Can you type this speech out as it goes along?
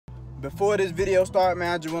before this video starts,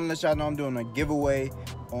 man, I just want to let y'all know I'm doing a giveaway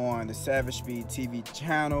on the Savage Speed TV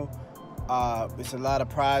channel. It's a lot of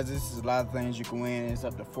prizes, there's a lot of things you can win. It's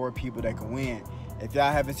up to 4 people that can win. If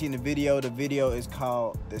y'all haven't seen the video is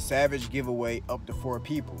called the Savage Giveaway, up to 4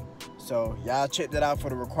 people. So y'all check that out for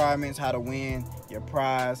the requirements, how to win your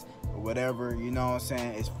prize or whatever, you know what I'm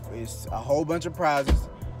saying? It's a whole bunch of prizes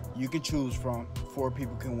you can choose from. 4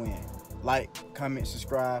 people can win. Like, comment,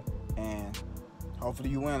 subscribe, and hopefully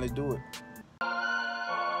you win. Let's do it.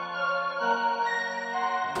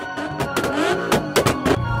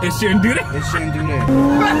 It shouldn't do that. It shouldn't do that.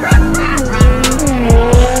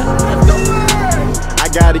 I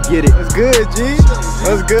gotta get it. It's good, G.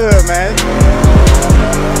 That's good, man.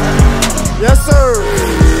 Yes, sir.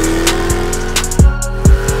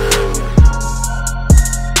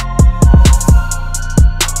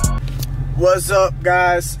 What's up,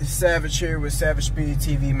 guys? It's Savage here with Savage Speed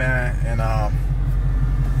TV, man. And I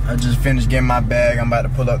just finished getting my bag. I'm about to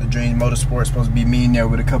pull up the Dreams Motorsports. Supposed to be me in there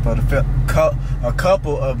with a couple of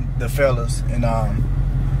the fellas, and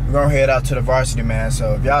we're gonna head out to the Varsity, man.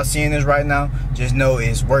 So if y'all seeing this right now, just know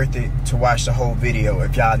it's worth it to watch the whole video.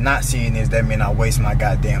 If y'all not seeing this, that means I waste my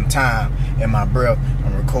goddamn time and my breath.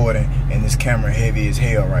 I'm recording, and this camera heavy as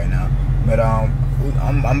hell right now. But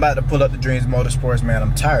I'm about to pull up the Dreams Motorsports, man.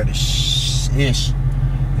 I'm tired of ish,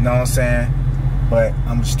 you know what I'm saying? But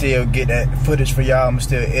I'm still get that footage for y'all. I'm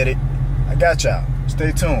still edit. I got y'all.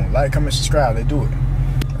 Stay tuned. Like, comment, subscribe. Let's do it.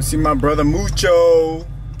 I see my brother Mucho.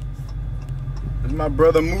 That's my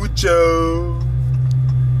brother Mucho.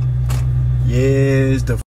 Yes,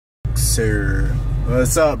 the sir.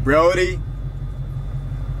 What's up, Brody?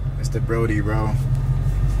 It's the Brody, bro.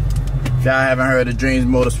 If y'all haven't heard of Dreams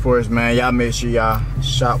Motorsports, man, y'all make sure y'all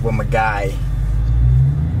shop with my guy.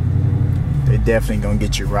 They definitely gonna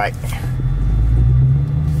get you right.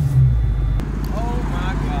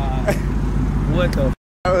 What the f?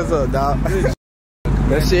 What's up, dog?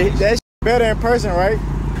 That shit better in person, right?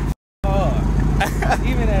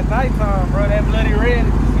 Even at nighttime, bro, that bloody red.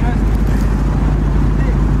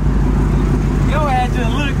 Your ass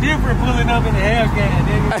just look different pulling up in the Hellcat,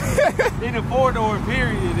 nigga. In a 4-door,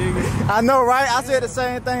 period, nigga. I know, right? I said the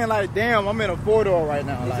same thing, like, damn, I'm in a 4-door right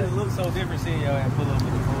now. It Like, just looks so different seeing your ass pull up in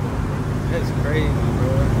the 4-door. That's crazy,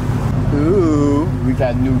 bro. ooh, we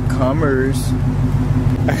got newcomers.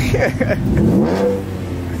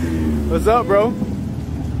 What's up, bro?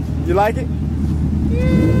 You like it?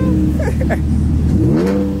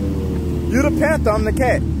 You the panther, I'm the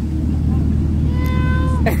cat.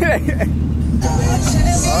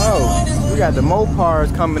 Oh, we got the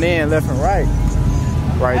Mopars coming in left and right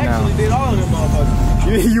now. I actually did all of them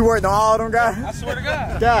motherfuckers. You worked on all of them guys? I swear to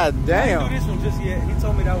God. God damn. I didn't do this one just yet. He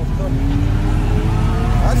told me that was coming.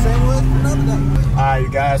 I say what? Alright, you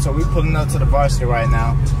guys, so we pulling up to the Varsity right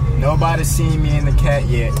now. Nobody's seen me in the cat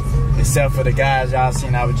yet, except for the guys y'all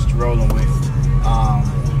seen I was just rolling with.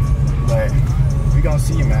 But we gonna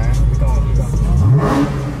see, man.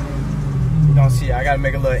 We gonna see. I gotta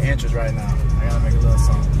make a little entrance right now. I gotta make a little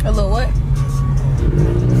song. A little what?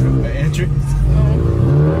 An entry?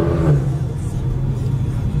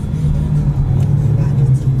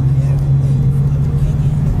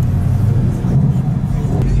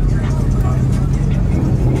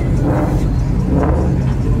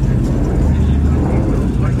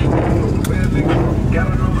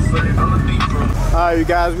 Alright, you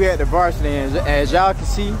guys, we at the Varsity, and as y'all can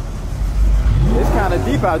see, it's kind of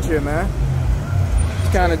deep out here, man.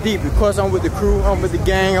 It's kind of deep. Of course, I'm with the crew, I'm with the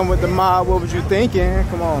gang, I'm with the mob. What was you thinking?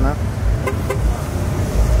 Come on now.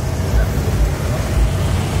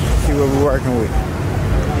 See what we're working with.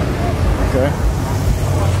 Okay.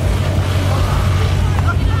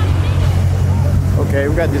 Okay,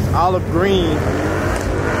 we got this olive green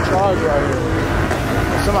Charger right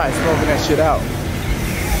here. Somebody's smoking that shit out.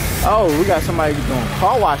 Oh, we got somebody doing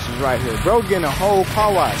car washes right here. Bro getting a whole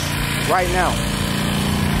car wash right now.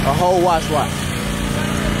 A whole wash.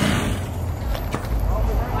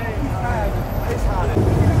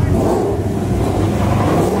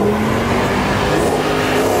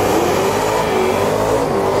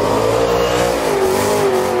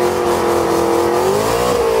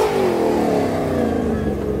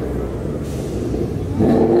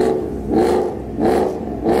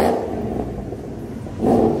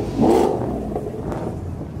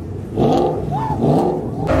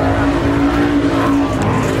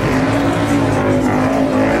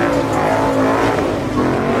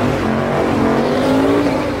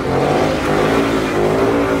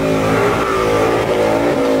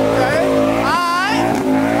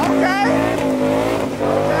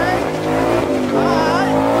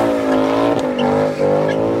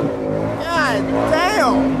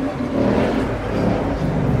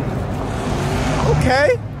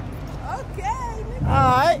 Okay. Okay.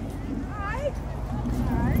 Alright.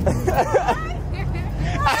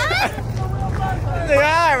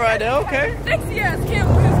 Alright right there, okay. Sexy ass Kim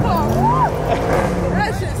with his car.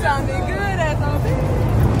 That shit sounded good as on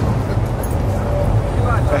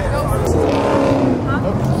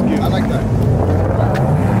I like that.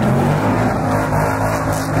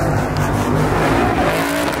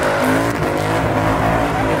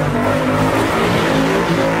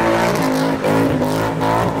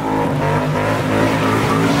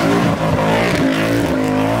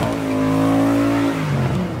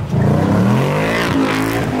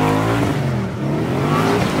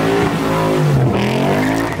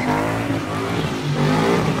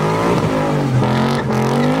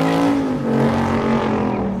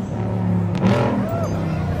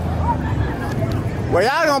 Well,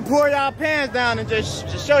 y'all gonna pull y'all pants down and just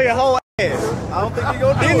show your whole ass. I don't think you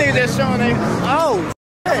gonna do it. These niggas just showing they. Oh,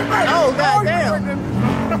 shit. Oh, goddamn.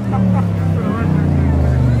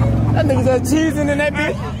 That nigga just cheesing in that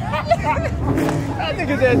bitch. That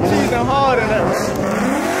nigga just cheesing hard in that.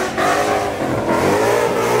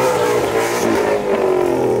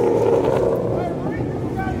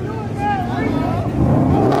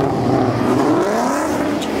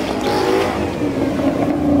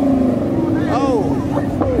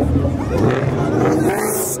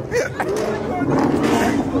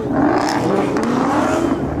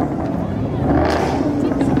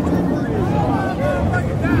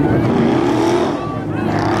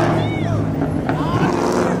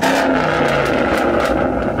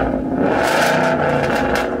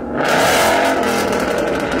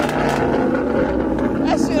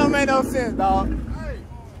 No sense, dog.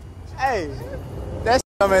 Hey, that shit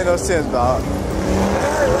don't make no sense, dog.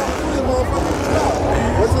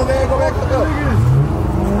 What's your name? Go back to up.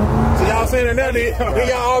 So y'all saying that then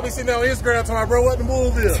y'all all be sitting there on Instagram talking about, bro, what the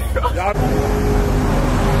move is? Y'all.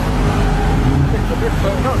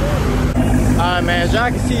 Alright, man, as y'all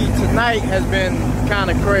can see, tonight has been kind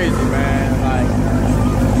of crazy, man. Like,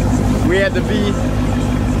 we had to be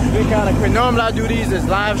kind of crazy. Normally I do these as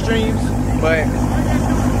live streams, but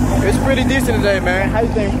it's pretty decent today, man. How you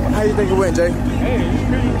think it went, Jay? Hey,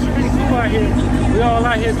 it's pretty cool out here. We all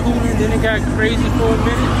out here cooling, then it got crazy for a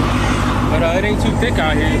minute. But it ain't too thick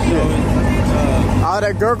out here, so all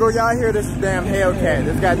that gurgle y'all hear, this is damn Hellcat.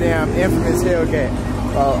 This goddamn infamous Hellcat.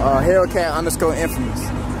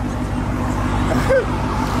 Hellcat_infamous.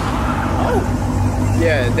 Oh.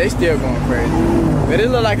 Yeah, they still going crazy. But it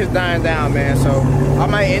look like it's dying down, man. So I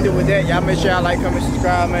might end it with that. Y'all make sure y'all like, comment,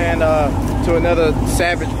 subscribe, man, to another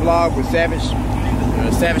Savage vlog with Savage.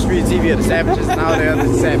 Savage Street TV of the Savages and all the other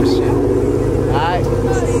Savage shit. Alright?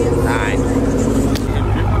 Alright.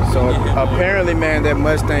 So apparently, man, that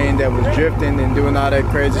Mustang that was drifting and doing all that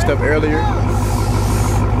crazy stuff earlier,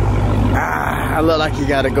 I look like you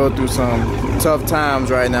gotta go through some tough times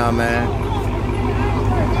right now, man.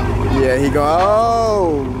 Yeah, he go,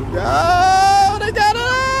 oh, they got it,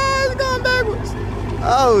 it's going backwards.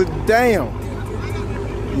 Oh, damn.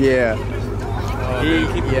 Yeah.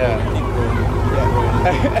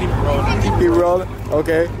 Keep rolling.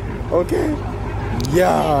 Okay.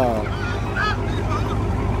 Yeah.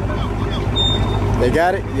 They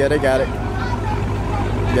got it? Yeah, they got it.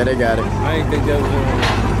 Yeah, they got it. I ain't think that was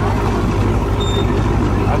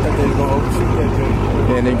I thought they was gonna overshoot that thing.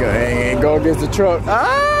 And they go against the truck.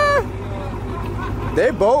 Ah!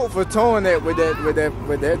 They bold for towing that with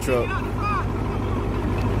that truck.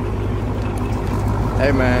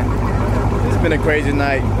 Hey man, it's been a crazy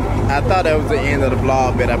night. I thought that was the end of the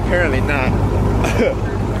vlog, but apparently not.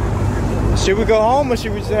 Should we go home or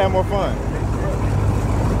should we just have more fun?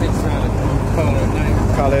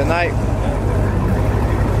 Call it a night.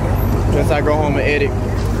 Guess I go home and edit.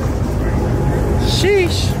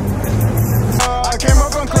 Sheesh. I came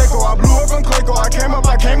up on Clayco, I blew up on Clayco. I came up.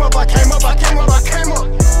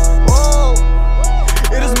 Whoa,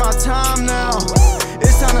 it is my time now.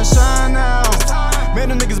 It's time to shine now. Man,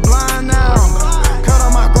 them niggas